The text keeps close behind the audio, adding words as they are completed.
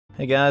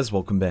Hey guys,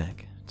 welcome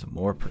back to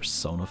more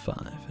Persona 5,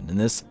 and in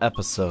this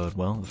episode,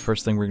 well, the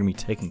first thing we're going to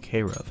be taking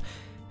care of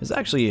is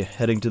actually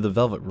heading to the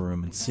Velvet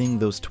Room and seeing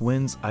those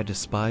twins I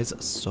despise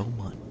so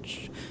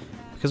much.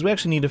 Because we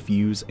actually need to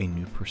fuse a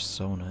new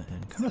persona,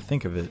 and come to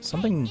think of it,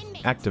 something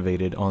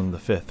activated on the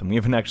 5th, and we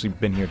haven't actually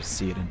been here to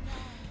see it, and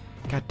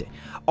god damn.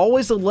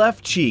 Always the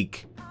left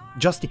cheek!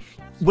 Justy,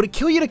 would it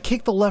kill you to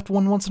kick the left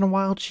one once in a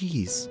while?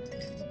 Jeez.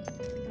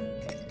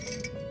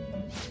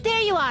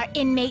 There you are,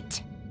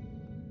 inmate!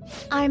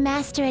 Our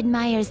master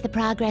admires the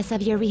progress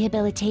of your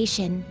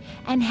rehabilitation,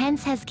 and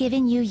hence has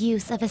given you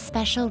use of a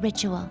special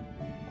ritual.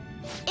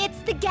 It's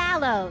the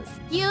gallows,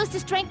 used to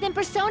strengthen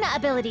persona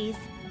abilities.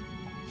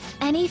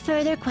 Any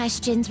further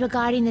questions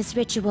regarding this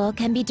ritual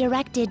can be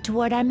directed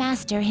toward our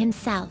master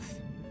himself.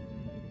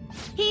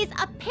 He's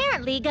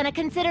apparently gonna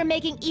consider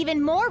making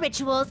even more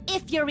rituals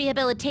if your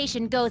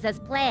rehabilitation goes as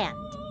planned.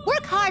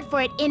 Work hard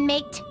for it,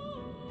 inmate!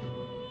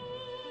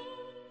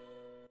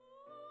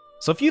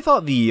 So if you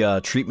thought the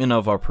treatment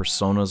of our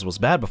personas was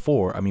bad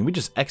before, I mean, we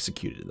just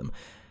executed them.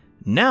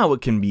 Now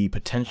it can be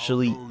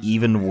potentially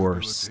even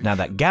worse, now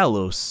that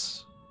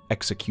gallows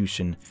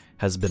execution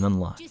has been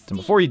unlocked. And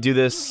before you do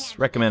this,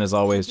 recommend as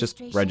always,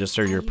 just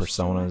register your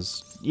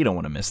personas. You don't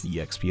want to miss the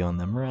EXP on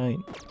them, right?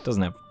 It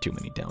doesn't have too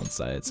many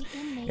downsides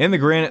in the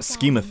grand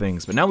scheme of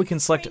things. But now we can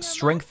select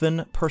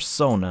Strengthen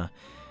Persona.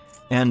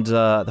 And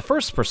the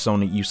first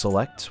persona you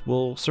select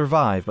will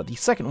survive, but the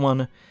second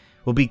one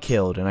will be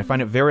killed. And I find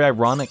it very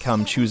ironic how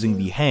I'm choosing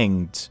the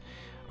Hanged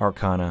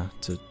Arcana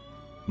to,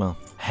 well,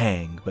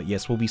 hang. But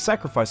yes, we'll be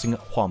sacrificing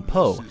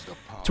Huanpo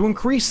to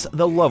increase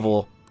the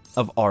level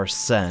of our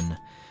Sen.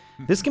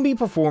 This can be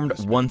performed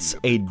once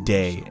a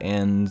day,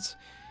 and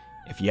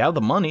if you have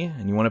the money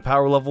and you want to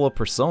power level a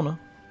persona,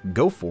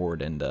 go for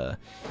it. And I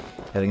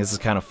think this is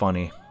kind of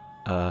funny.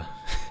 Yeah,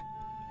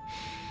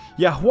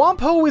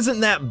 Huanpo isn't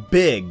that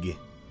big.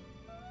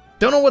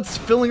 Don't know what's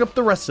filling up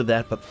the rest of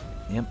that, but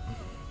yep,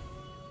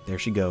 there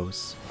she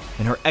goes.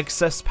 And her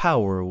excess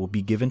power will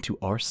be given to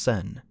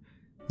Arsene.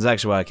 This is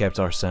actually why I kept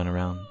Arsene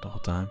around the whole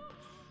time.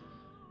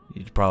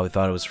 You probably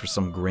thought it was for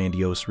some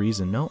grandiose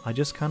reason. No, I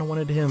just kind of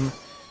wanted him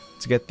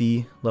to get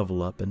the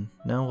level up, and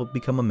now he'll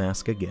become a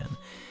mask again.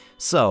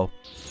 So,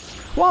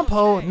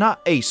 Huanpo,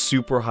 not a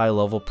super high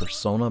level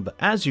persona, but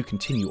as you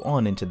continue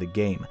on into the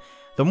game,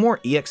 the more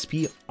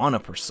EXP on a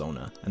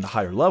persona, and the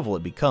higher level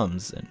it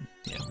becomes, and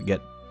yeah, we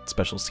get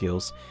special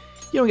skills.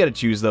 You don't get to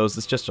choose those,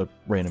 it's just a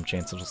random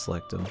chance it'll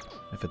select them,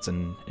 if it's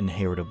an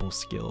inheritable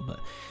skill, but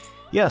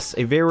yes,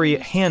 a very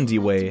handy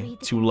way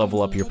to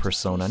level up your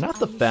persona. Not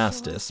the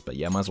fastest, but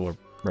yeah, might as well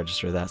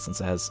register that since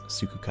it has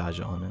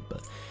Tsukukaja on it,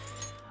 but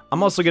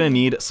I'm also going to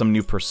need some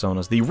new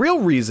personas. The real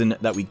reason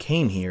that we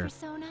came here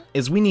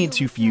is we need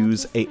to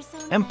fuse a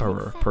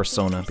Emperor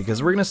persona,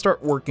 because we're going to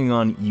start working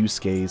on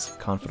Yusuke's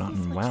confidant.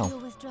 And wow,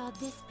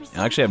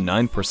 I actually have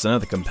 9%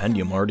 of the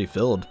compendium already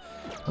filled.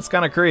 That's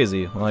kind of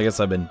crazy. Well, I guess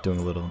I've been doing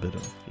a little bit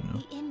of, you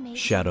know,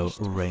 shadow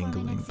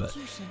wrangling, but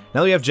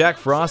now we have Jack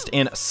Frost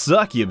and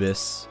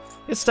Succubus.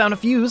 It's time to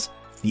fuse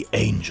the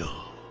Angel.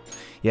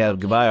 Yeah,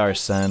 goodbye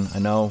Arsene. I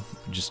know,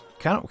 just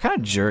kind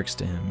of jerks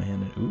to him,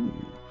 man.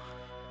 Ooh.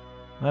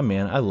 Oh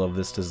man, I love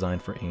this design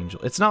for Angel.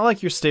 It's not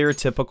like your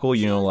stereotypical,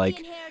 you know,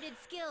 like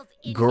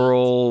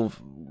girl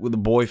with a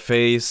boy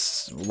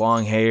face,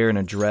 long hair, and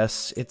a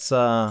dress. It's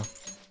yeah,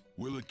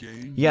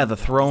 the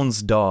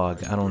Throne's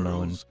dog. I don't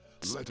know, and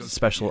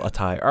special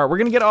attire. All right, we're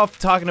gonna get off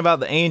talking about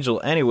the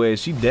Angel.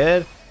 Anyways, she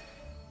dead.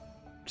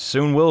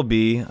 Soon will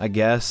be, I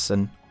guess.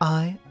 And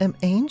I am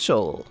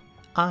Angel.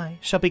 I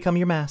shall become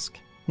your mask.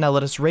 Now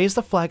let us raise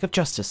the flag of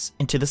justice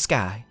into the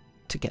sky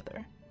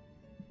together.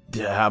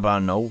 Yeah, how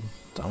about no?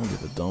 I don't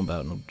give a damn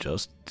about no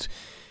justice.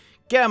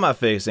 Get out of my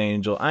face,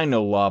 Angel. I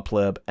know law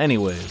pleb.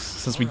 Anyways,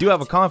 since we do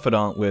have a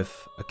confidant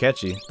with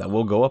Akechi, that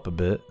will go up a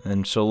bit,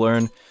 and she'll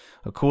learn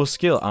a cool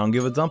skill I don't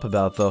give a dump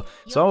about, though.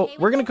 So,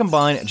 we're going to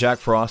combine Jack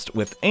Frost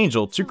with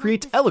Angel to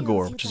create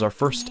Eligor, which is our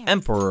first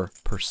Emperor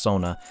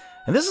persona.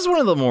 And this is one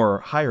of the more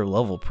higher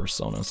level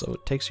personas, so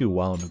it takes you a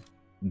while to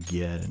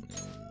get it.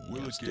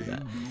 Let's do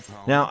that.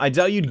 Now, I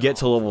doubt you'd get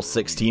to level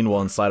 16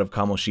 while inside of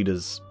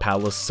Kamoshida's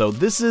palace, so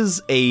this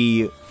is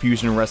a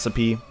fusion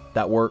recipe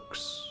that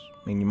works.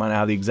 I mean, you might not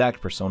have the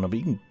exact persona, but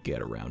you can get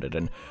around it,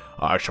 and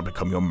I shall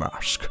become your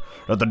mask.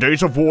 Let the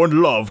days of war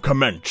and love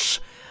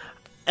commence.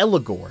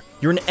 Eligor,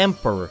 you're an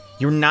emperor.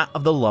 You're not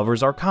of the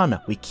Lover's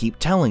Arcana. We keep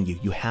telling you,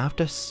 you have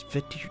to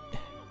fit your...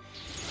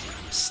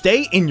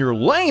 Stay in your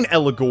lane,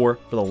 Eligor,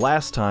 for the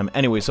last time.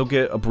 Anyways, he'll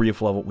get a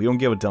brief level. We don't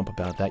give a dump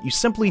about that. You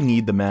simply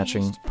need the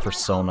matching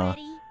persona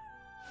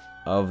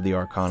of the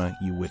Arcana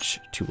you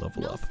wish to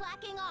level up.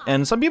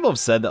 And some people have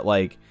said that,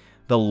 like,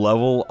 the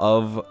level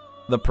of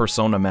the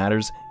persona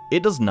matters.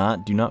 It does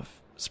not. Do not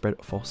spread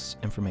false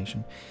information.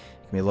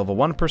 You can be a level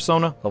 1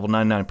 persona, level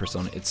 99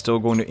 persona. It's still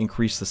going to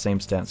increase the same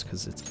stats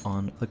because it's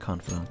on the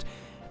confidant.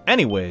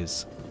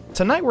 Anyways,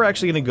 tonight we're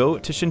actually going to go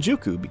to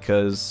Shinjuku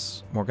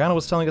because Morgana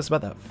was telling us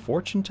about that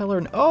fortune teller,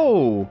 and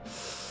oh,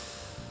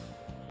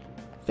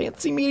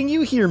 fancy meeting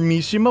you here,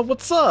 Mishima.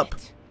 What's up?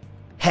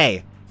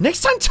 Hey,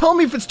 next time tell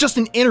me if it's just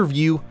an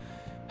interview.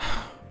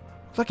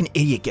 It's like an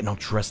idiot getting all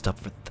dressed up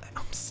for that.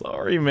 I'm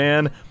sorry,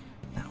 man.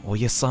 Now,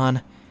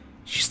 Ohya-san,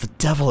 she's the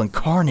devil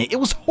incarnate. It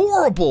was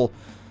horrible.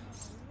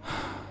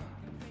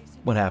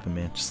 What happened,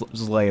 man? Just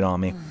lay it on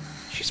me.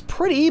 She's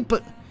pretty,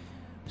 but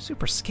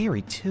super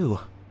scary, too.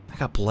 I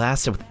got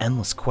blasted with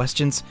endless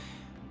questions.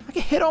 I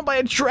get hit on by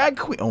a drag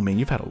queen. Oh, man,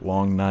 you've had a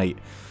long night.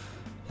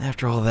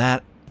 After all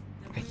that,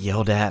 I got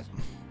yelled at.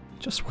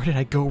 Just where did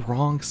I go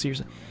wrong?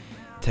 Seriously.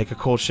 Take a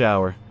cold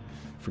shower.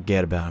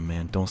 Forget about it,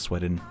 man. Don't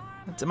sweat it.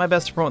 I did my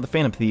best to promote the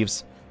Phantom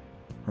Thieves.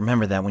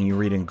 Remember that when you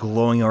read a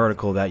glowing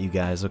article about you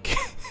guys, okay?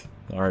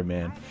 Alright,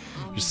 man.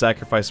 Your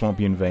sacrifice won't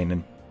be in vain.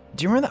 And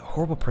do you remember that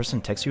horrible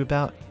person texted you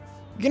about?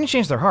 You're gonna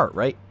change their heart,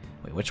 right?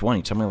 Wait, which one?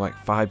 You told me like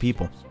 5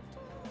 people.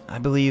 I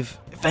believe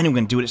if anyone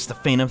can do it, it's the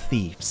Phantom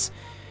Thieves.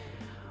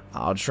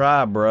 I'll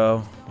try,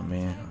 bro. I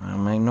mean, I'll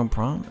make no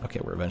problem. Okay,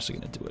 we're eventually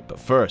gonna do it. But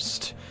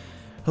first,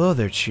 hello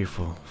there,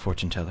 cheerful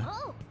fortune teller.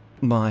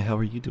 My, how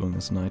are you doing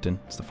this night? And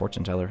it's the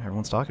fortune teller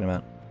everyone's talking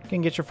about. Can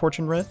you get your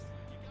fortune read?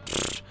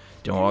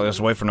 Doing all this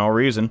way for no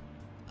reason.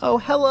 Oh,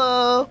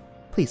 hello.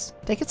 Please,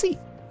 take a seat.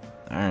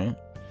 Alright.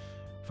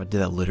 If I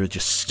did that literally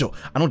just steal...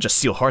 I don't just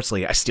steal hearts,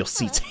 lady. I steal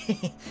seats.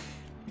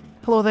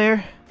 Hello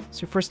there.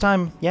 It's your first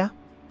time, yeah?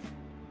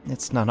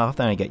 It's not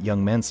often I get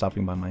young men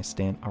stopping by my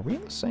stand. Are we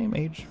in the same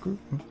age group?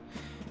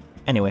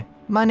 Anyway,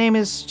 my name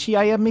is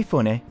Chiaya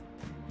Mifune.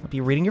 I'll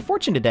be reading your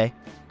fortune today.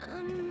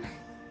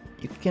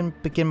 You can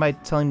begin by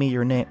telling me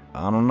your name.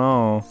 I don't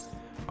know.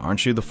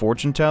 Aren't you the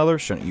fortune teller?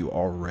 Shouldn't you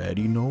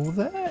already know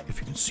that? If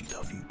you can see the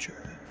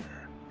future.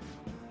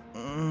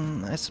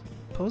 I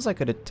suppose I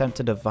could attempt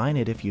to divine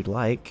it if you'd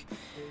like.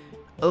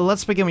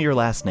 Let's begin with your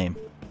last name.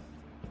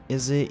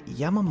 Is it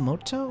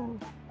Yamamoto?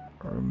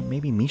 Or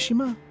maybe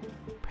Mishima?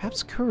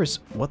 Perhaps Kurus.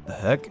 What the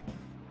heck? It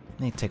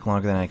may take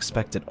longer than I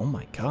expected. Oh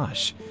my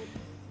gosh.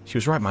 She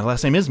was right. My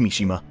last name is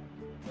Mishima.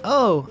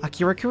 Oh,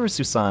 Akira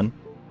Kurusu-san.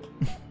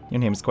 Your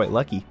name is quite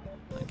lucky.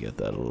 I get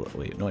that a little.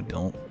 Wait, no, I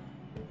don't.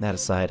 That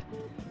aside,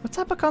 what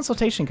type of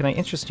consultation can I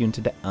interest you in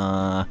today?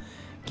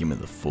 Give me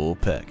the full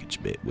package,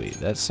 wait,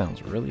 that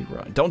sounds really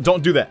wrong.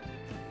 Don't do that!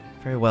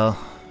 Very well.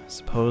 I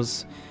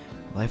suppose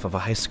the life of a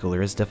high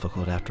schooler is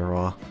difficult after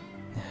all.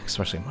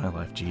 Especially my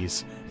life,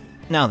 jeez.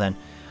 Now then,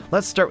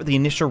 let's start with the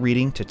initial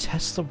reading to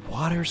test the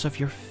waters of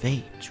your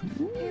fate.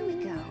 Here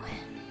we go.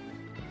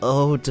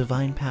 Oh,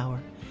 divine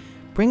power,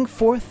 bring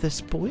forth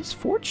this boy's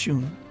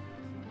fortune.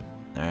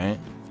 Alright.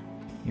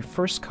 Your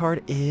first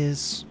card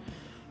is...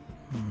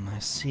 I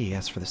see.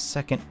 As for the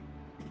second...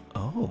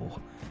 Oh.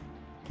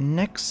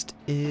 Next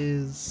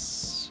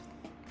is...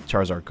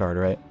 Charizard card,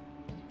 right?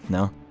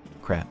 No?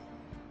 Crap.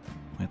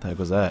 What the heck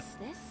was that?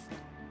 What's this?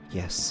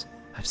 Yes.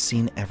 I've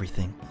seen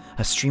everything.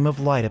 A stream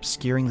of light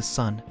obscuring the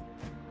sun.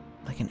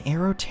 Like an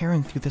arrow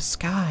tearing through the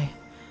sky.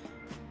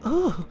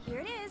 Oh.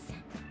 Here it is.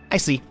 I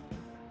see.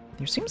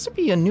 There seems to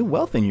be a new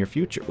wealth in your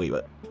future. Wait,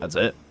 what? That's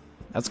it?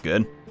 That's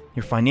good.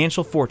 Your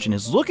financial fortune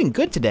is looking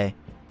good today.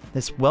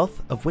 This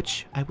wealth of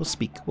which I will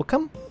speak will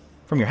come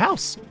from your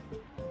house.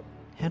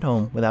 Head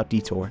home without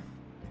detour.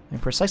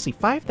 And precisely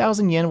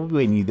 5,000 yen will be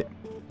waiting you there.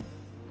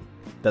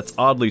 That's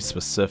oddly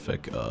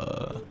specific.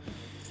 Are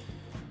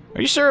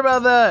you sure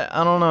about that?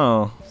 I don't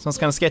know. Sounds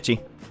kind of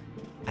sketchy.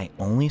 I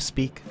only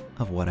speak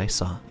of what I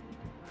saw.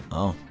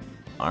 Oh,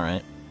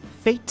 alright.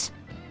 Fate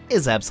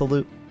is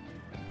absolute.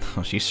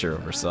 Oh, she's sure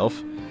of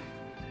herself.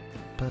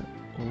 But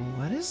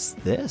what is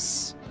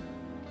this?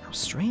 How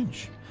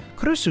strange.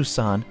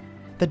 Kurusu-san,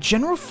 the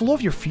general flow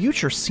of your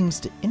future seems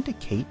to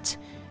indicate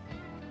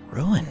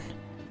ruin.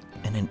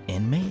 And an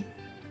inmate?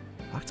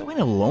 Locked away in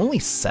a lonely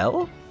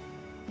cell?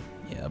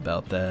 Yeah,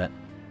 about that.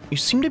 You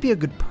seem to be a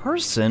good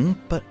person,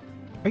 but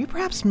are you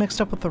perhaps mixed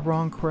up with the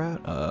wrong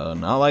crowd?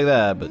 Not like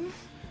that, but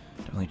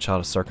definitely a child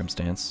of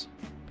circumstance.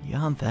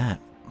 Beyond that,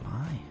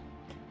 my.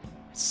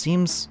 It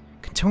seems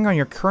continuing on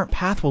your current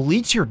path will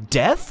lead to your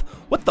death?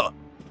 What the?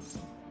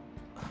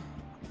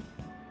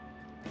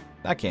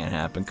 That can't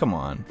happen, come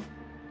on.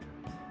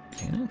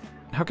 Can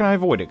it? How can I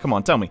avoid it? Come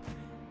on, tell me.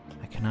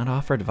 I cannot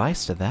offer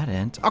advice to that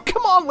end. Oh,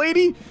 come on,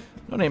 lady!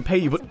 No, I didn't pay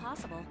you, but...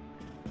 Impossible.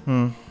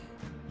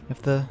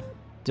 If the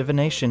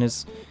divination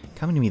is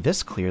coming to me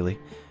this clearly,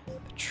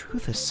 the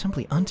truth is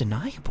simply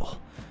undeniable.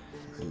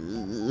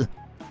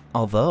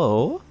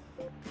 Although,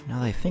 now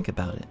that I think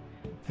about it,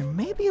 there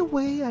may be a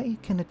way I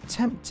can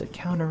attempt to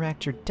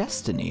counteract your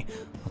destiny.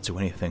 I'll do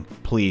anything,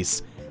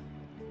 please.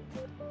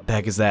 The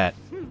heck is that?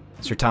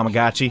 It's your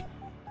Tamagotchi?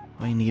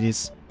 All I need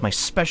is my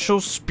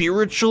special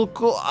spiritual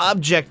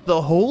object,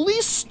 the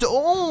Holy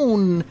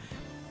Stone.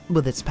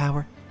 With its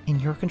power in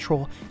your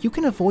control, you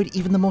can avoid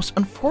even the most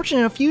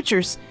unfortunate of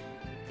futures.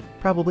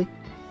 Probably.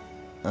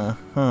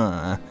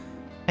 I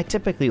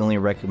typically only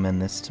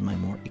recommend this to my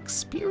more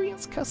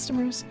experienced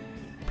customers,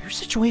 but your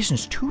situation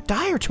is too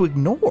dire to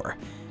ignore.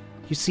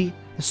 You see,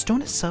 the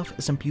stone itself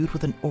is imbued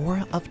with an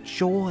aura of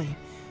joy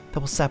that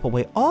will sap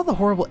away all the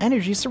horrible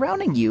energy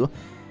surrounding you.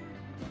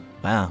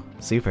 Wow,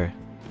 super.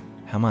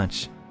 How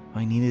much?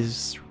 All I need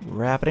is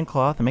wrap it in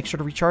cloth and make sure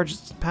to recharge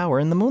its power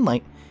in the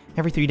moonlight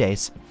every 3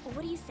 days.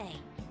 What do you say?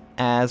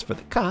 As for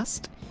the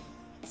cost,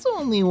 it's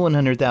only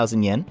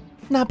 100,000 yen.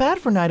 Not bad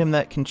for an item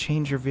that can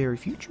change your very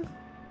future.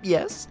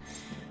 Yes?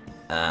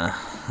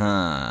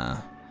 Uh-huh.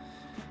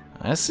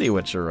 I see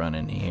what you're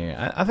running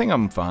here. I think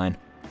I'm fine.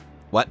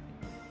 What?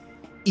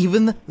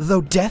 Even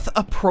though death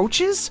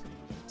approaches?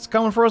 It's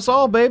coming for us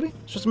all, baby.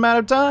 It's just a matter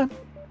of time.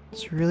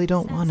 Just really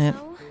don't want it.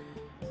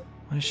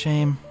 What a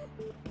shame.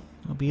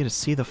 It'll be to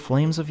see the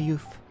flames of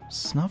youth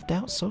snuffed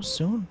out so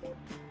soon.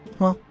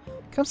 Well,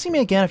 come see me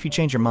again if you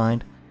change your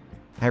mind.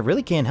 I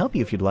really can't help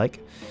you if you'd like.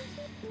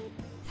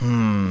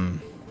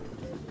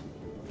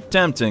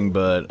 Tempting,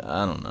 but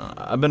I don't know.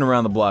 I've been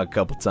around the block a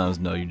couple times.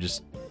 No, you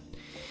just...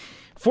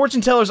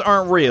 Fortune tellers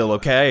aren't real,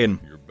 okay? And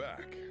You're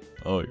back.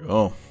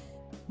 Oh,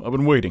 I've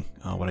been waiting.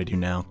 Oh, what'd I do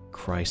now?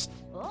 Christ.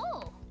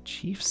 Oh.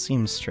 Chief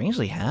seems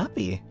strangely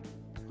happy.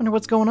 Wonder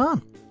what's going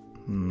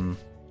on.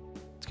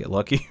 Let's get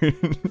lucky.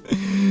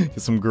 Get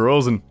some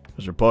girls and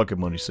how's your pocket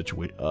money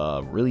situated?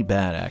 Really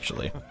bad,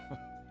 actually.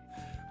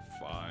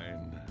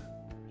 Fine.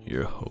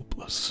 You're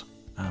hopeless.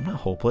 I'm not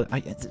hopeless.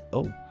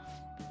 Oh.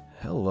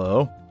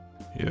 Hello.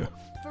 Yeah.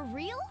 For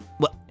real?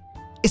 What?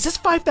 Is this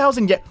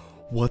 5,000 yet?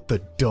 What the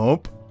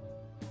dump?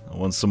 I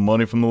won some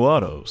money from the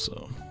lotto,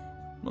 so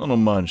I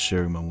don't mind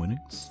sharing my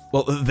winnings.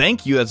 Well,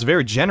 thank you. That's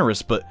very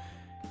generous, but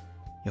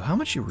yo, how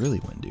much you really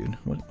win, dude?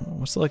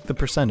 What's like the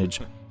percentage?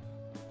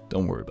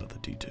 Don't worry about the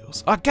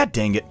details. Ah, god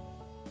dang it.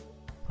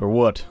 Or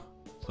what?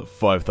 So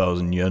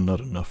 5,000 yen not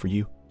enough for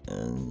you?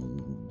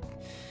 The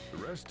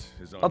rest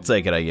is on I'll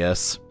take it, I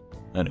guess.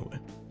 Anyway,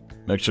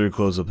 make sure you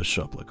close up the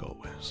shop like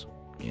always.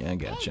 Yeah, I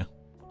gotcha.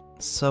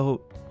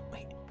 So,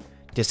 wait,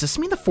 does this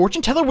mean the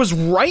fortune teller was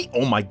right?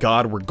 Oh my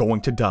god, we're going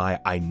to die.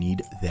 I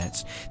need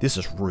that. This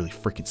is really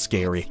freaking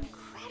scary.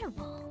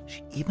 Incredible.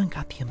 She even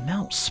got the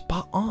amount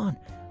spot on.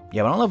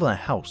 Yeah, but I don't live in a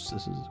house.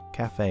 This is a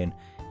cafe, and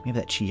maybe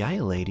that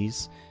Chiaya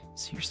lady's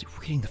seriously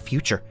reading the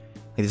future.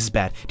 Hey, this is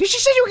bad. Did she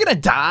say you were gonna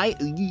die?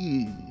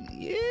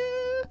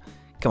 Yeah.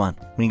 Come on,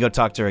 we need to go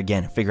talk to her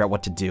again and figure out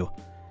what to do.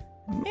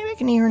 Maybe I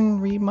can even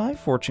read my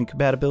fortune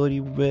compatibility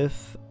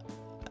with...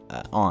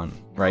 on,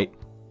 right?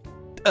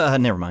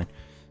 Never mind.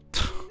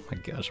 Oh my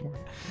gosh,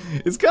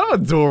 it's kind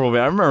of adorable,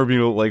 man. I remember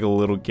being like a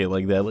little kid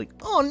like that. Like,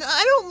 oh, no,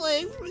 I don't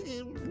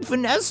like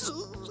Vanessa.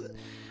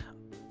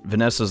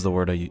 Vanessa's the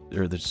word I use,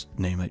 or the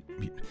name I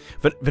use.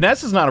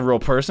 Vanessa's not a real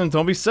person.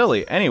 Don't be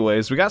silly.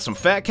 Anyways, we got some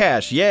fat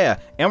cash. Yeah,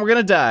 and we're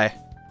gonna die.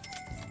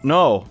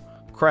 No.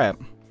 Crap.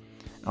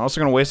 I'm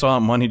also gonna waste all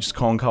that money just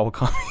calling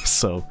Kawakami,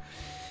 so...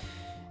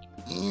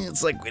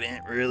 It's like we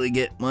didn't really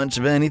get much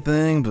of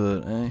anything,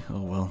 but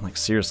oh well. Like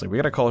seriously, we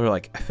gotta call her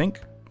like, I think,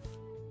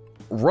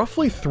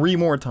 roughly 3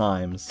 more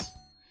times.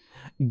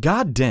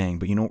 God dang,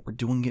 but you know what? We're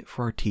doing it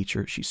for our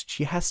teacher.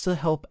 She has to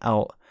help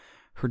out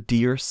her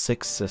dear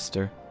sick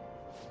sister.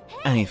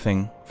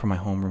 Anything for my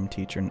homeroom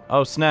teacher. And,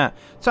 oh snap,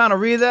 time to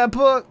read that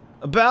book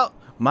about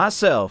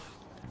myself.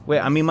 Wait,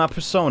 I mean my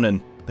persona.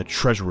 And the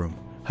treasure room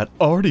had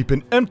already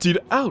been emptied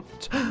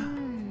out.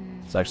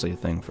 It's actually a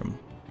thing from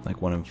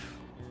like one of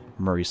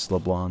Maurice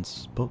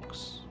LeBlanc's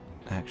books,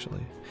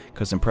 actually.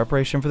 Because in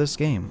preparation for this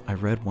game, I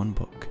read one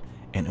book,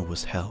 and it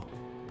was hell.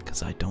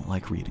 Because I don't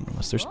like reading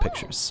unless there's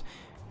pictures.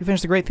 We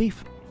finished The Great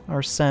Thief.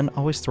 Our Sen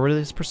always thwarted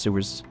his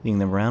pursuers, leading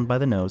them around by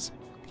the nose.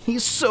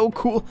 He's so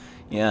cool.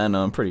 Yeah, I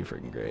know, I'm pretty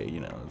freaking great, you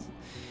know.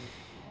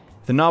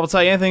 If the novel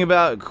tell you anything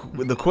about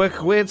the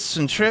quick wits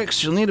and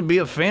tricks, you'll need to be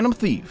a phantom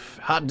thief.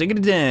 Hot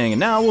diggity dang.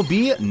 And now we'll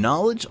be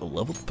knowledge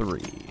level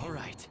 3.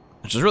 Alright.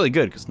 Which is really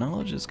good, because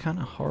knowledge is kind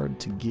of hard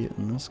to get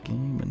in this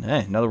game. And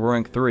hey, now that we're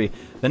rank 3,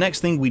 the next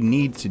thing we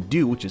need to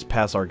do, which is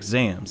pass our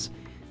exams,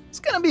 it's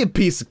gonna be a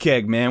piece of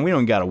cake, man. We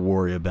don't gotta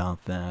worry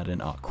about that.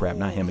 And oh crap,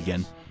 not him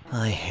again.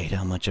 I hate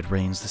how much it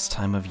rains this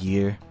time of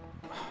year.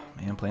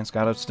 Man, plants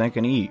gotta stink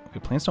and eat.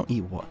 Wait, plants don't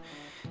eat what?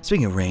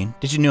 Speaking of rain,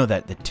 did you know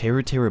that the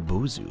Teru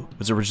Bozu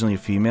was originally a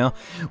female?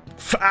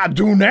 I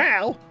do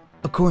now!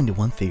 According to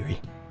one theory,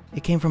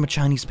 it came from a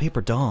Chinese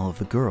paper doll of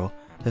the girl,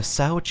 the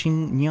Sao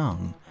Qing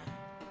Yang.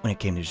 When it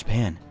came to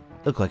Japan,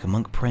 it looked like a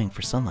monk praying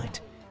for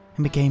sunlight,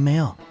 and became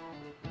male.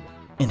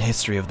 In the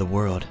history of the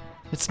world,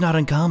 it's not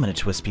uncommon to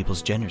twist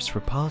people's genders for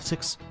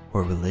politics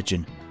or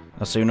religion.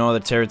 So you know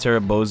what the Teru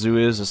Bozu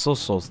is? A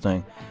soul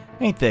thing.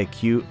 Ain't that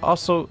cute?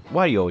 Also,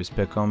 why do you always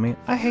pick on me?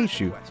 I hate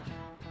you.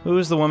 Who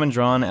is the woman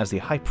drawn as the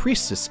High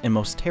Priestess in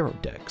most tarot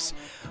decks?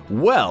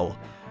 Well,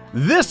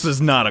 this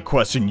is not a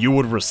question you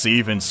would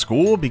receive in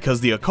school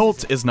because the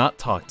occult is not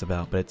talked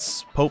about, but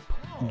it's Pope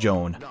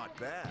Joan. Not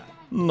bad.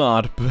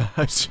 Not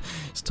bad.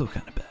 Still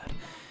kind of bad.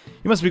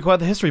 You must be quite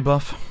the history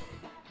buff.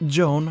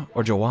 Joan,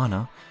 or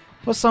Joanna,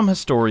 what some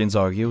historians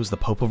argue is the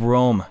Pope of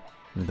Rome,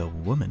 even though a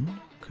woman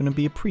couldn't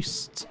be a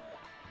priest.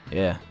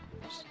 Yeah,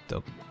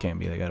 still can't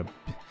be. They gotta...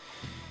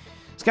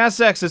 It's kind of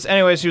sexist.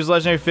 Anyway, she was a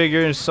legendary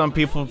figure. Some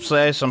people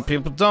say, some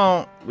people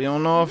don't. We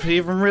don't know if he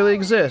even really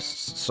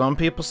exists. Some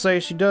people say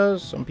she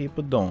does, some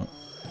people don't.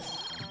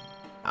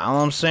 All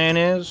I'm saying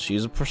is,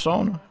 she's a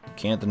persona.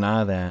 Can't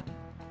deny that.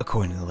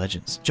 According to the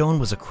legends, Joan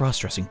was a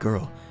cross-dressing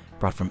girl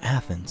brought from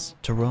Athens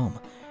to Rome,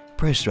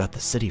 praised throughout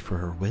the city for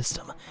her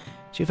wisdom.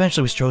 She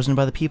eventually was chosen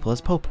by the people as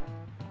pope.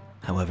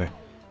 However,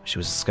 when she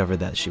was discovered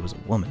that she was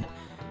a woman,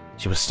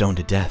 she was stoned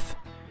to death.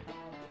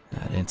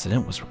 That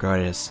incident was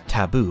regarded as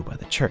taboo by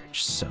the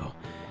church, so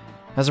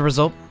as a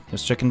result, it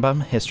was stricken by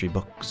my history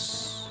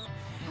books.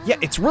 Yeah,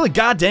 it's really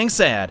goddamn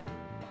sad.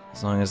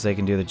 As long as they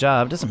can do the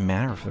job, it doesn't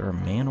matter if they're a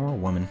man or a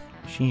woman.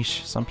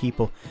 Sheesh, some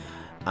people...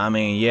 I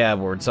mean, yeah,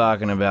 but we're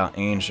talking about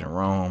ancient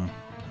Rome.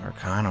 They're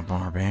kind of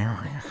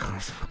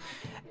barbarians.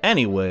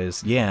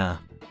 Anyways, yeah.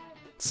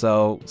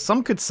 So,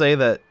 some could say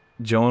that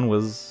Joan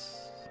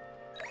was...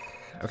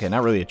 okay,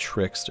 not really a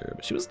trickster,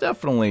 but she was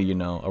definitely, you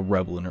know, a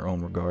rebel in her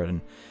own regard.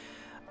 And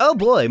oh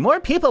boy, more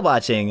people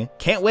watching!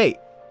 Can't wait!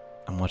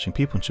 I'm watching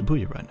people in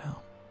Shibuya right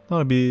now.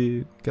 Thought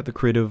I'd get the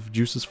creative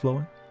juices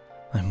flowing.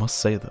 I must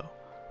say though,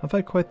 I've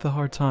had quite the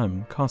hard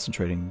time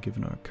concentrating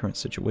given our current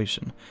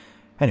situation.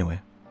 Anyway,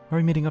 are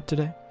we meeting up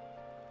today?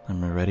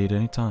 I'm ready at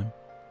any time.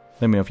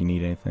 Let me know if you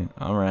need anything.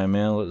 Alright,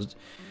 man, let's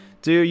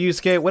do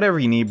Yusuke, whatever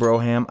you need,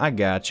 Broham. I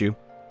got you.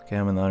 Okay,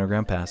 I'm in the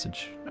underground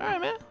passage.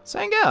 Alright, man, let's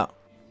hang out.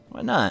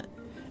 Why not?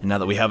 And now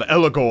that we have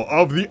Eligo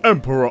of the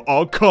Emperor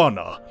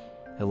Arcana,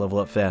 he'll level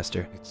up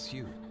faster. It's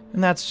you.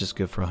 And that's just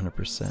good for 100%.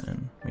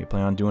 What are you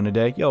planning on doing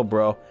today? Yo,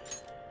 bro.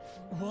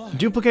 Why?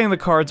 Duplicating the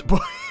cards.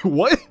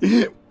 What?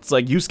 It's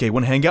like Yusuke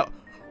wouldn't hang out.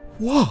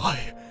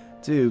 Why?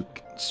 Dude,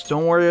 just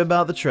don't worry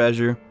about the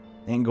treasure.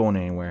 Ain't going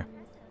anywhere.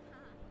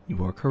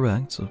 You are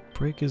correct. A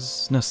break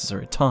is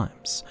necessary at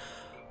times.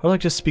 I'd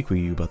like to speak with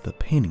you about the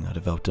painting I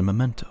developed in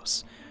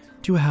Mementos.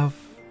 Do you have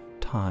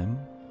time?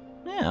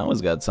 Yeah, I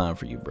always got time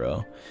for you,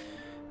 bro.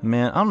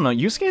 Man, I don't know.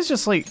 Yusuke's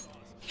just like,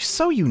 he's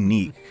so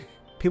unique.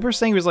 People are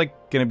saying he was like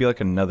gonna be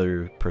like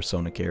another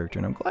Persona character,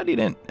 and I'm glad he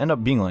didn't end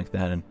up being like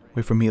that. And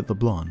wait for me at the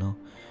Blonde. I'll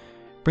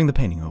bring the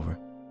painting over.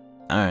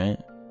 Alright.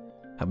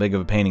 How big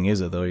of a painting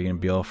is it though? Are you gonna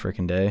be all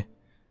frickin' day?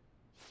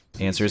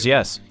 The answer is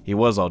yes. He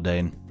was all day.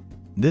 And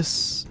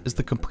this is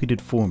the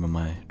completed form of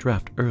my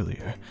draft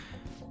earlier.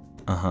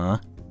 I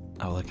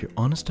would like your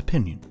honest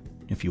opinion,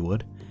 if you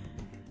would.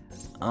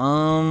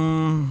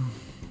 Well,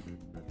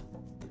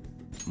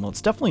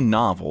 it's definitely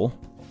novel.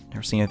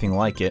 Never seen anything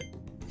like it.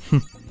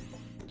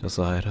 Just as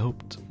I had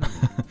hoped.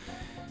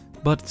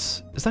 But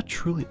is that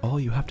truly all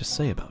you have to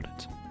say about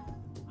it?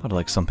 I'd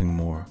like something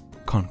more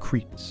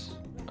concrete.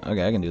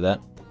 Okay, I can do that.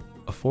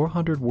 A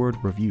 400-word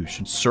review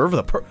should serve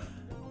the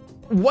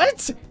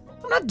What?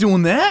 I'm not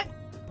doing that!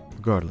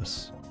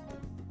 Regardless,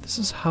 this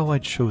is how I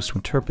chose to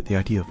interpret the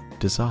idea of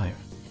desire.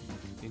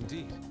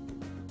 Indeed.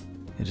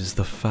 It is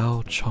the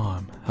foul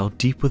charm held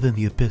deep within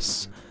the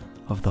abyss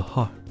of the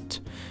heart.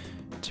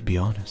 To be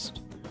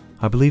honest,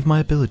 I believe my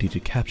ability to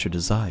capture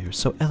desire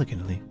so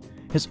elegantly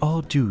is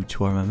all due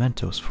to our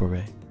Mementos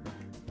foray.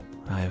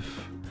 I have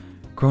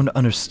grown to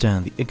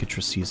understand the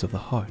intricacies of the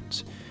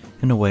heart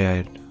in a way I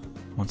had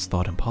once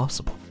thought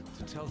impossible.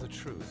 To tell the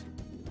truth,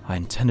 I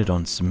intended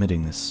on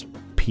submitting this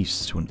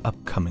piece to an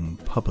upcoming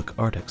public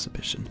art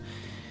exhibition.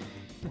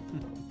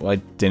 Why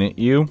didn't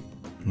you?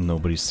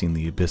 Nobody's seen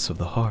the abyss of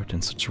the heart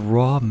in such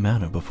raw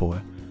manner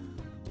before.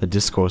 The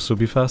discourse will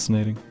be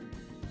fascinating.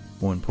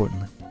 More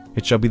importantly,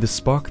 it shall be the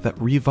spark that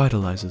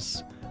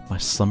revitalizes my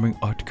slumbering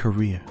art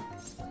career.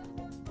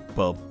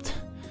 Well,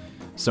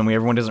 so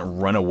everyone doesn't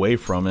run away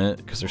from it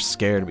because they're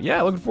scared. But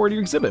yeah, looking forward to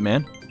your exhibit,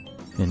 man.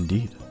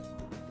 Indeed.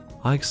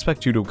 I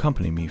expect you to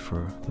accompany me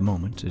for the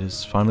moment it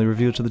is finally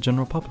revealed to the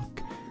general public.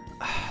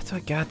 Do I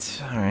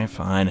got... Alright,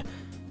 fine.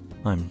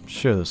 I'm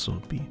sure this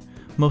will be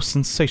a most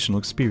sensational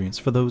experience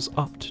for those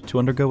opt to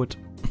undergo it.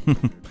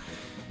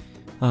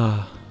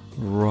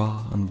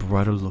 Raw,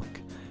 unbridled look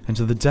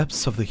into the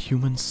depths of the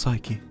human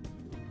psyche.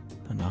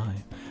 And I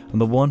am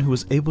the one who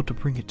was able to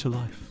bring it to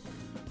life,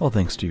 all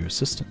thanks to your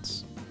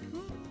assistance.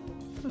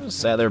 I just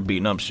sat there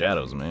beating up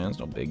shadows, man. It's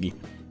no biggie.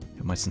 You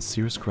have my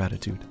sincerest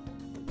gratitude.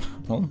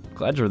 Well,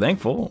 glad you're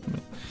thankful.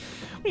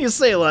 When you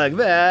say it like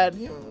that,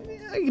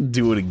 I could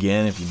do it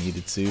again if you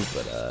needed to,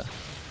 but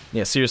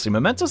yeah, seriously,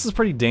 Mementos is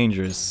pretty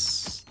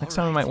dangerous. Next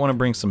time we might want to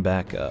bring some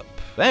back up.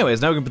 But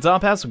anyways, now we can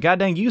baton pass with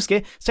goddamn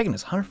Yusuke. It's taken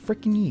us 100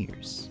 freaking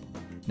years.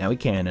 Now we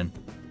canon.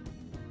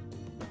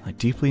 I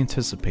deeply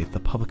anticipate the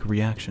public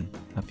reaction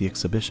at the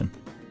exhibition.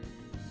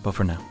 But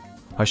for now,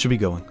 I should be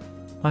going.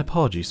 My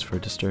apologies for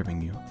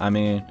disturbing you. I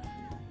mean,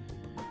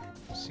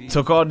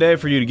 took all day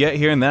for you to get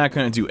here and then I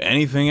couldn't do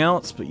anything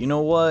else, but you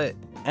know what?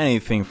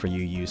 Anything for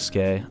you,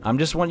 Yusuke. I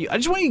just want you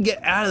to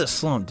get out of the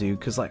slump,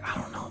 dude, cause like,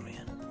 I don't know,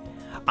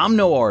 man. I'm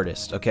no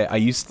artist, okay? I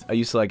used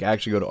to like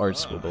actually go to art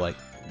school, but like,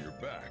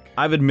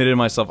 I've admitted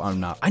myself I'm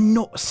not. I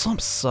know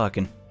slumps suck,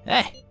 and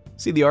hey,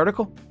 see the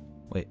article?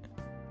 Wait,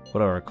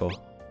 what article?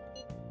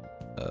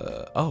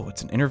 Oh,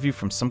 it's an interview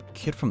from some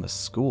kid from the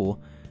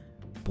school.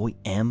 Boy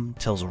M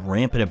tells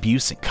rampant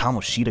abuse in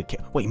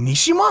Kamoshida. Wait,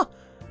 Mishima?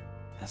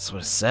 That's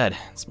what it said.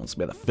 It's supposed to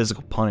be the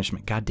physical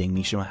punishment. God dang,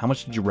 Mishima, how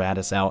much did you rat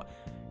us out?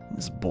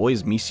 This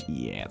boy's Mishima.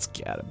 Yeah, it's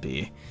gotta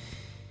be.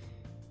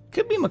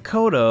 Could be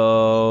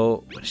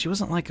Makoto, but she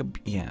wasn't like a.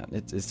 Yeah,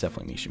 it's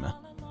definitely Mishima.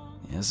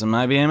 Yes, it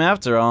might be him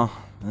after all.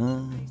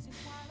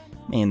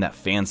 Man, that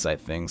fan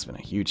site thing's been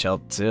a huge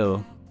help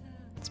too.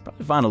 It's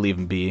probably fine to leave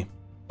him be.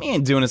 He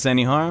ain't doing us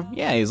any harm.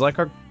 Yeah, he's like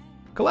our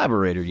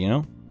collaborator, you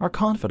know? Our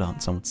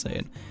confidant, some would say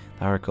it.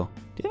 The article.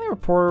 Do you think the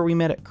reporter we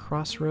met at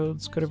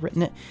Crossroads could have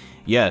written it?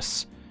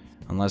 Yes.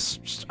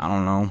 Unless, I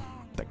don't know,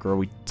 that girl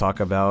we talk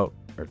to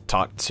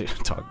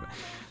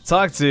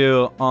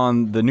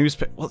on the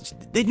newspaper. Well,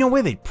 there's no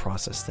way they'd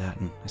process that.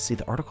 And I see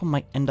the article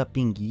might end up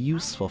being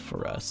useful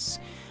for us.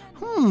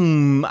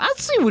 I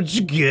see what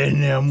you're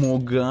getting at,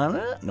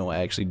 Morgana. No, I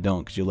actually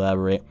don't. Could you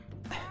elaborate?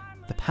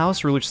 The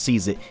palace ruler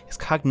sees it. His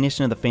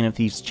cognition of the Phantom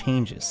Thieves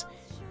changes.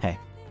 Hey,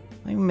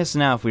 might be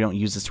missing out if we don't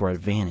use this to our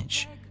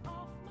advantage.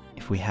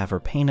 If we have her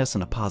paint us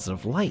in a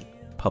positive light,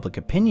 public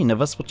opinion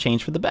of us will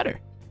change for the better.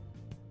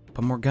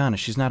 But Morgana,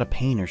 she's not a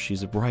painter,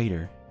 she's a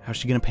writer. How's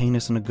she gonna paint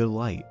us in a good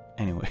light?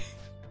 Anyway,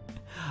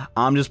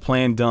 I'm just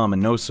playing dumb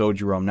and no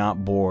Sojiru, I'm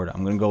not bored.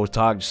 I'm gonna go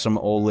talk to some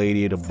old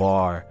lady at a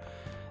bar.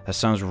 That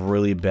sounds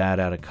really bad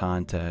out of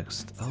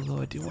context.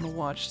 Although I do want to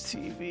watch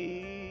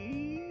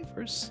TV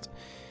first.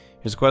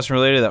 Here's a question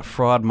related to that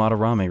fraud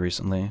Madarame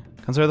recently.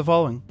 Consider the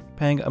following.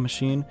 Paying a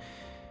machine.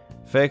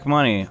 Fake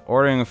money.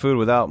 Ordering food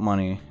without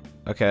money.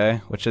 Okay,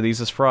 which of these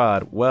is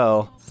fraud?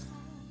 Well,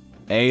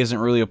 A isn't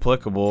really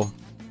applicable.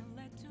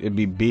 It'd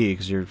be B,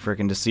 because you're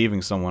freaking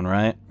deceiving someone,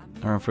 right?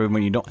 Ordering food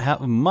when you don't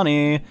have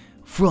money.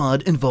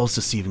 Fraud involves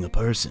deceiving a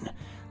person.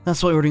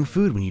 That's why ordering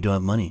food when you don't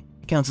have money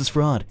counts as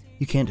fraud.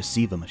 You can't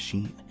deceive a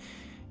machine.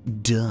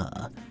 Duh.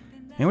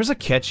 And where's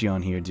Akechi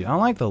on here, dude? I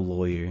don't like the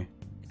lawyer.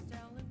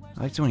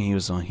 I liked when he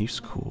was on. He's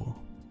cool.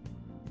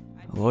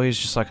 The lawyer's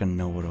just like a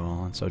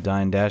know-it-all. And so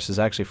Dying Dash is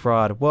actually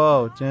fraud.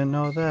 Whoa, didn't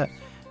know that.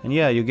 And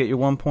yeah, you'll get your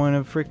 1 point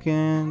of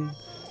freaking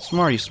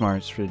Smarty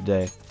Smarts for the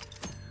day.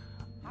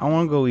 I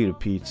want to go eat a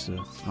pizza. I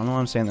don't know what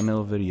I'm saying in the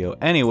middle of the video.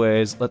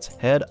 Anyways, let's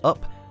head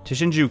up to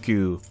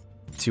Shinjuku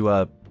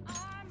to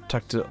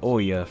talk to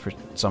Ohya for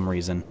some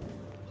reason.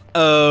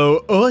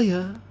 Oh,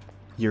 Ohya!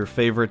 Your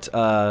favorite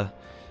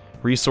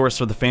resource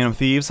for the Phantom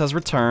Thieves has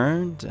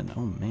returned, and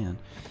oh man.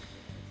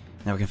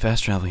 Now we can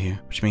fast travel here,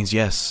 which means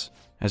yes,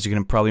 as you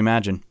can probably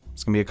imagine,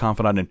 it's gonna be a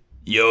confidant in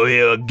Yo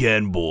here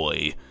again,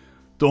 boy.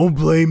 Don't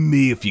blame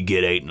me if you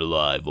get eaten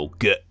alive,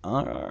 okay?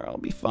 Alright, I'll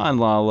be fine,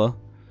 Lala.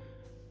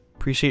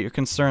 Appreciate your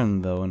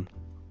concern, though, and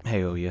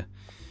hey, Ohya.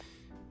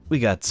 We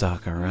got to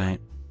talk, alright?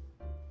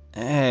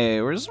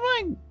 Hey, where's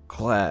my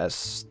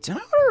glass? Did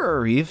I order a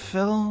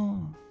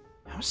refill?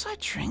 How much did I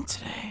drink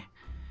today?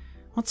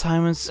 What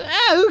time is...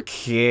 who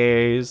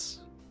cares?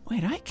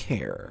 Wait, I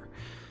care.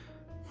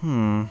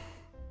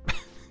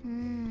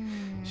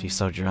 She's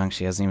so drunk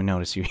she hasn't even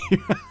noticed you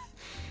here.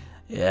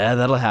 Yeah,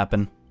 that'll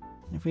happen.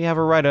 If we have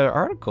her write an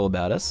article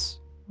about us,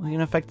 we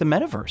can affect the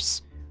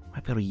metaverse.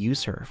 Might be able to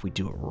use her if we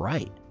do it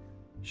right.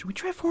 Should we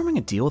try forming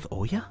a deal with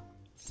Ohya?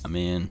 I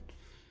mean,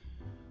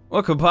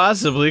 what could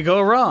possibly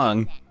go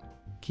wrong?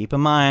 Keep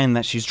in mind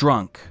that she's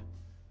drunk.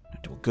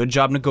 Do a good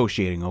job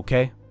negotiating,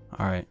 okay?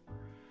 Alright.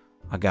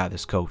 I got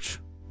this, coach.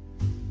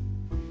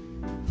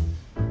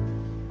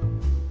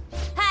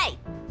 Hey!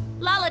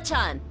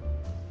 Lala-chan!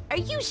 Are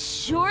you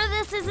sure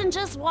this isn't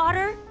just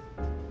water?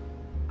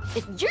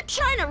 If you're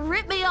trying to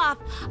rip me off,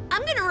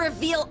 I'm gonna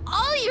reveal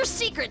all your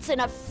secrets in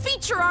a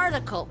feature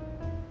article.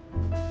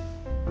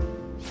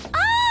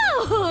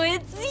 Oh,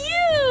 it's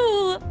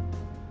you!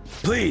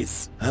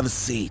 Please, have a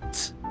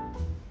seat.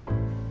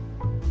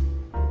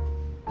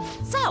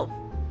 So,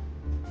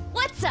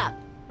 what's up?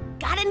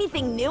 Got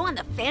anything new on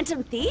the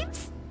Phantom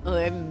Thieves?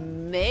 Or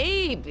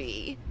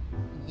maybe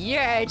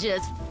you're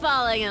just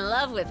falling in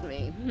love with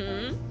me,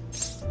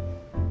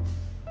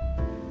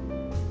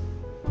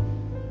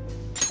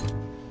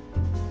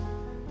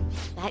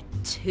 That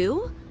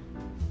too?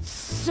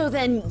 So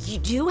then you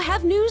do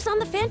have news on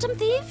the Phantom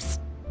Thieves?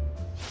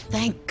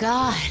 Thank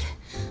God.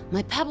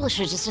 My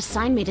publisher just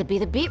assigned me to be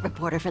the beat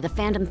reporter for the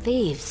Phantom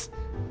Thieves.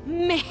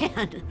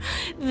 Man,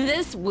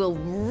 this will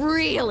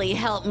really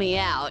help me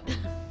out.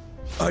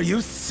 Are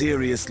you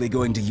seriously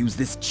going to use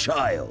this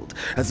child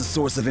as a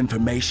source of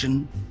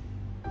information?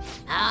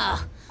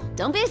 Ah,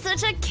 don't be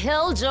such a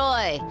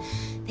killjoy.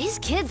 These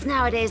kids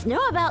nowadays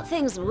know about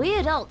things we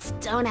adults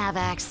don't have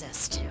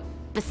access to.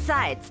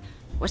 Besides,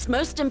 what's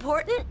most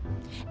important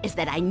is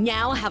that I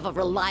now have a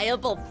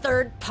reliable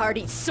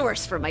third-party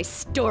source for my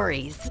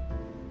stories.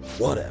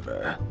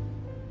 Whatever.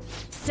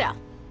 So,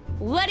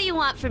 what do you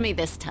want from me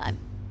this time?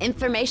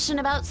 Information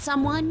about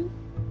someone?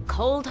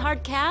 Cold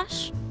hard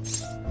cash?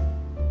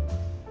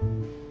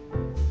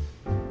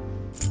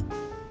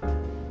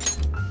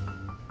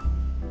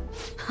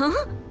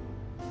 Huh?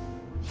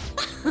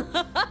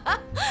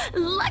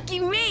 Lucky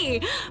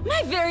me!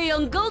 My very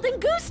own golden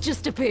goose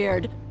just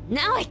appeared.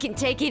 Now I can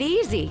take it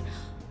easy.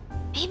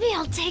 Maybe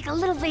I'll take a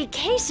little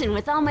vacation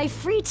with all my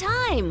free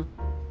time.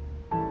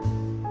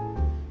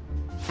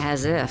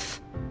 As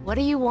if. What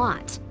do you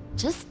want?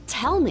 Just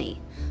tell me.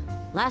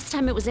 Last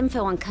time it was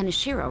info on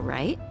Kaneshiro,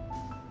 right?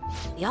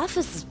 The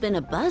office has been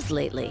a buzz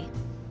lately.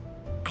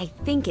 I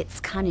think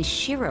it's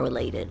Kaneshiro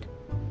related.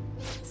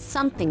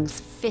 Something's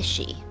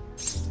fishy.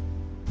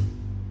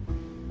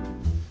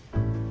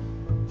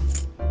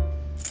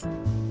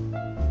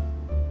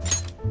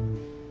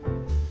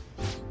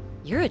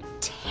 You're a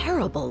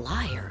terrible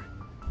liar.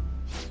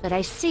 But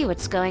I see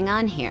what's going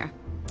on here.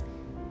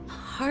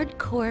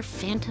 Hardcore hardcore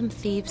Phantom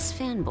Thieves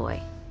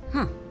fanboy.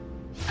 Huh.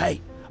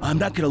 Hey, I'm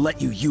not gonna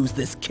let you use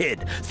this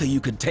kid so you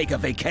can take a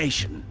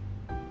vacation.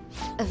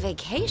 A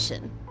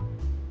vacation?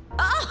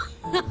 Oh,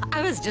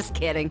 I was just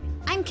kidding.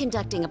 I'm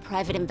conducting a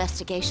private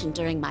investigation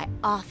during my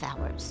off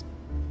hours.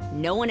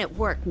 No one at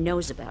work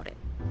knows about it.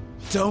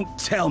 Don't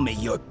tell me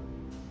you're...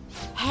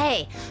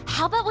 Hey,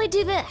 how about we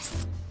do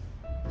this?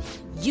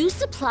 You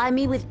supply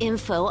me with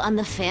info on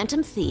the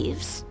Phantom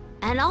Thieves,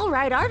 and I'll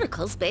write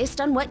articles based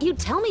on what you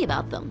tell me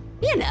about them.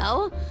 You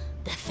know,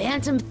 the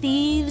Phantom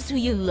Thieves who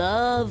you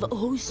love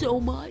oh so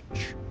much.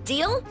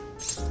 Deal?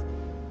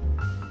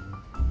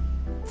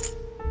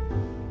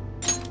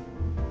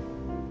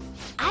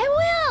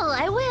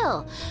 I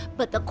will.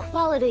 But the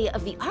quality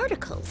of the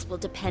articles will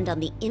depend on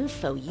the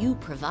info you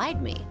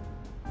provide me.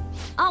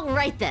 All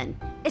right then,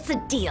 it's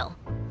a deal.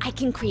 I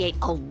can create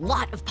a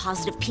lot of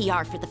positive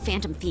PR for the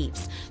Phantom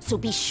Thieves, so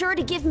be sure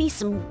to give me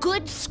some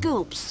good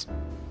scoops.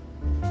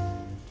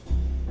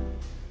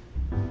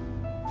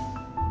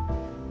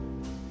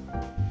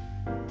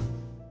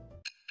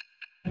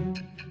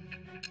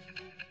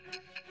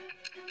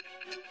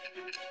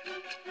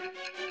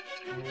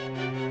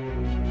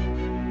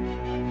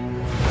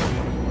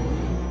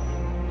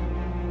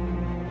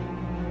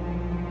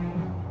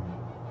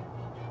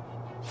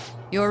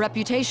 Your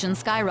reputation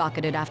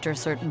skyrocketed after a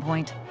certain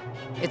point.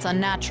 It's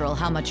unnatural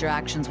how much your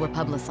actions were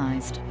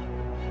publicized.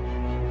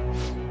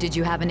 Did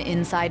you have an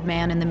inside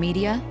man in the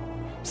media?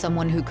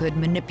 Someone who could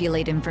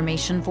manipulate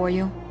information for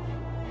you?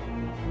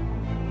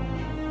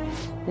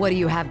 What do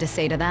you have to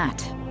say to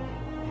that?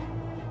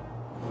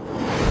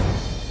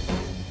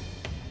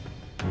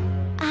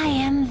 I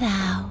am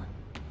thou.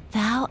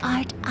 Thou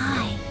art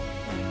I.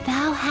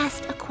 Thou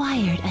hast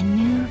acquired a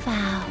new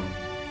vow.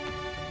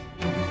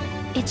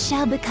 It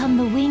shall become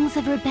the wings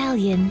of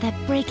rebellion that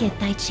breaketh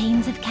thy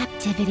chains of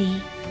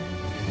captivity.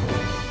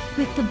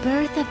 With the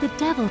birth of the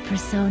devil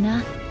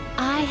persona,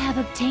 I have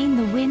obtained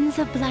the winds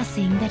of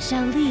blessing that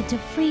shall lead to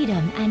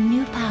freedom and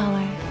new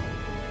power.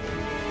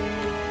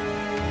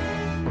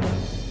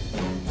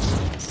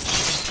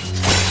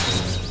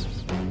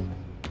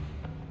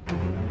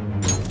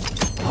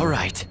 All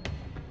right.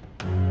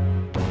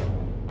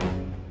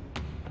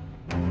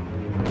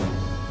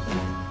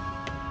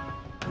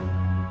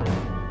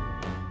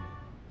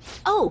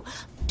 Oh,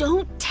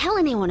 don't tell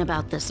anyone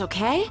about this,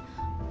 okay?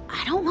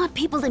 I don't want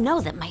people to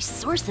know that my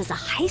source is a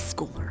high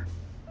schooler.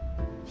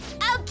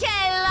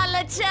 Okay,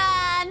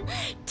 Lala-chan!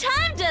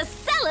 Time to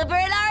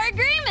celebrate our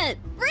agreement!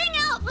 Bring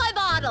out my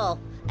bottle!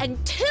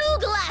 And 2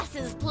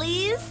 glasses,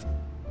 please!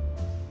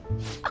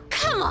 Oh,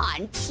 come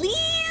on,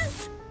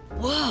 please!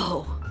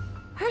 Whoa,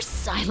 her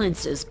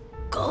silence is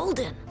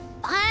golden.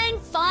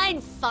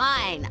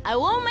 Fine. I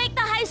won't make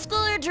the high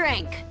schooler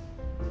drink.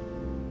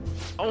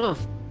 Oh,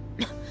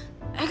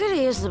 I gotta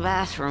use the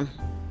bathroom.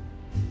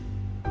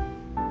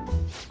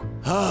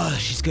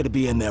 She's gonna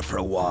be in there for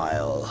a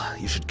while.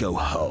 You should go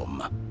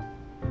home.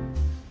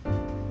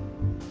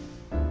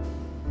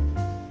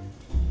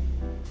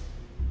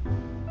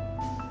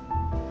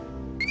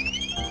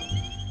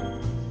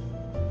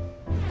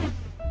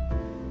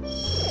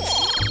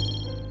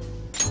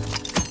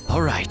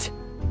 All right.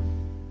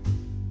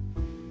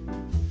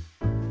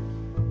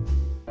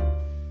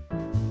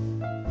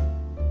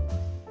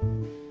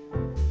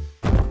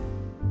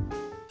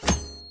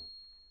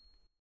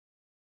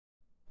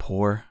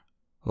 Poor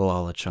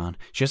Lala-chan.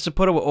 She has to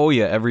put up with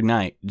Ohya every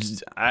night.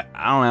 I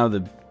don't have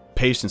the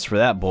patience for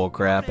that bull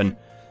crap. And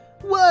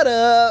what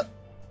up?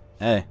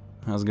 Hey,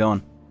 how's it going?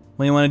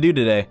 What do you want to do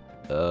today?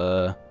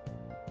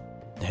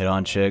 Hit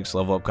on chicks,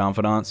 level up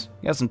confidants.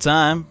 You got some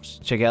time?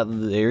 Just check out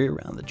the area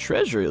around the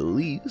treasure at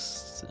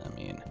least. I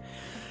mean,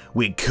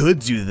 we could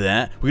do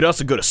that. We could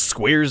also go to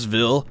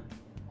Squaresville,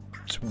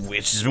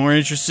 which is more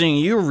interesting.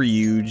 You,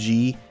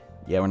 Ryuji.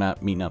 Yeah, we're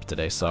not meeting up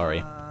today.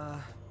 Sorry.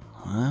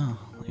 Well,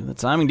 leave the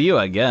timing to you,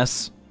 I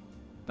guess.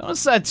 Don't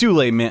decide too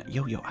late, man.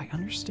 Yo, I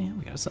understand.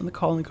 We gotta send the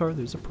calling card.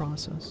 There's a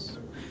process.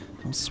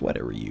 Don't sweat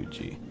it,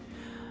 Ryuji.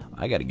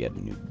 I gotta get a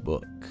new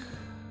book.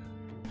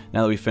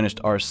 Now that we finished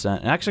our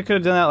set. Actually, I could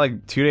have done that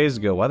like 2 days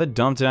ago. Why the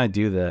dump did I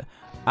do that?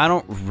 I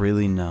don't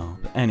really know.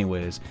 But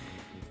anyways,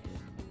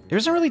 there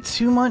isn't really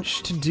too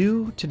much to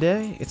do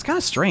today. It's kind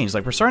of strange.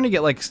 Like, we're starting to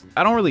get like,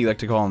 I don't really like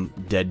to call them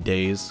dead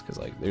days, because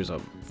like there's a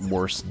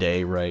worse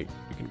day, right?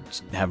 You can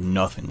just have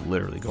nothing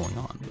literally going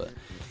on, but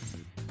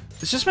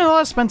it's just been a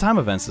lot of spend time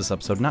events this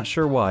episode. Not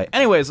sure why.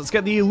 Anyways, let's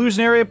get the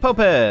Illusionary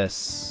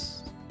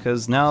Popes,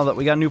 because now that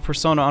we got a new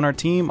persona on our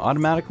team,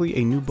 automatically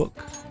a new book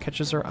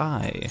catches our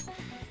eye.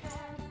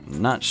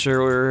 Not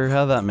sure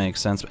how that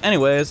makes sense. But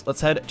anyways, let's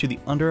head to the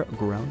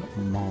Underground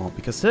Mall,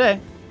 because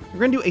today we're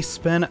going to do a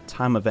spend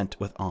time event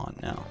with On.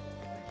 Now,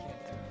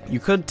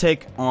 you could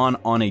take On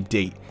a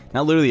date.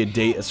 Not literally a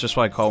date, it's just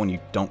what I call when you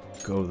don't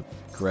go to the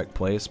correct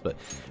place. But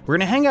we're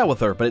going to hang out with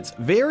her, but it's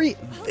very,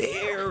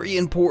 very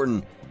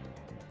important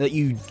that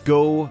you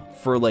go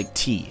for like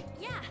tea.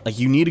 Like,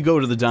 you need to go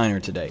to the diner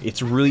today.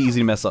 It's really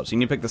easy to mess up, so you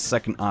need to pick the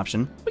second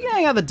option. We can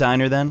hang out at the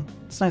diner then.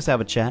 It's nice to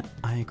have a chat.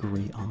 I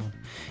agree on.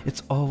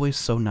 It's always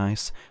so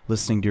nice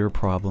listening to your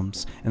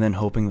problems and then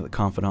hoping that the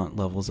confidant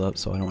levels up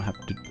so I don't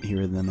have to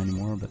hear them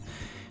anymore, but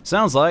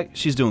sounds like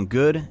she's doing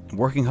good and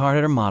working hard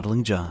at her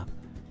modeling job.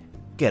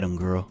 Get him,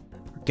 girl.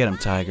 Or get him,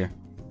 tiger.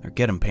 Or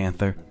get him,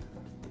 panther.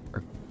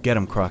 Or get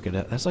him,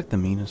 crocodile. That's like the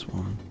meanest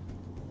one.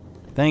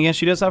 Then again,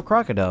 she does have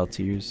crocodile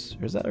tears.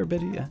 Or is that her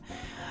bit? Yeah.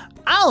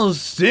 I'll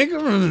stick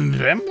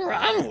remember.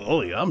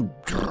 I'm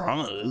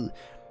drunk.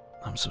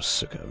 I'm so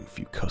sick of having a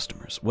few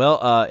customers.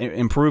 Well,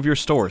 improve your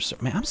stores. Sir.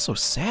 Man, I'm so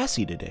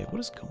sassy today. What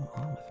is going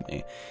on with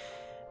me?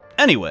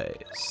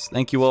 Anyways,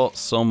 thank you all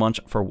so much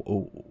for...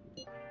 Oh,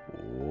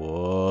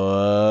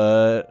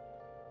 what?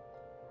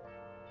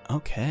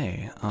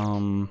 Okay,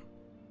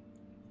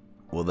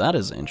 well, that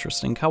is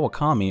interesting.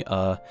 Kawakami,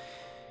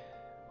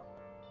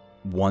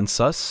 wants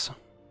us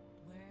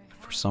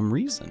for some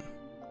reason.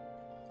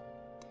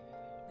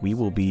 We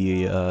will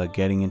be,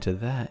 getting into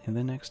that in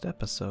the next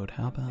episode.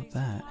 How about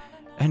that?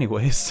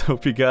 Anyways,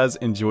 hope you guys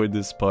enjoyed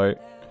this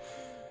part.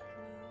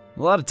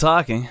 A lot of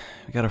talking.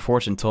 We got our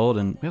fortune told,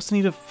 and we also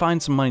need to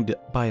find some money to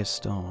buy a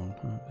stone.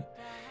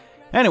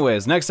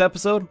 Anyways, next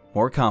episode,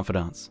 more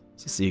confidants.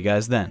 So see you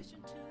guys then.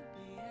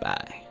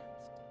 Bye.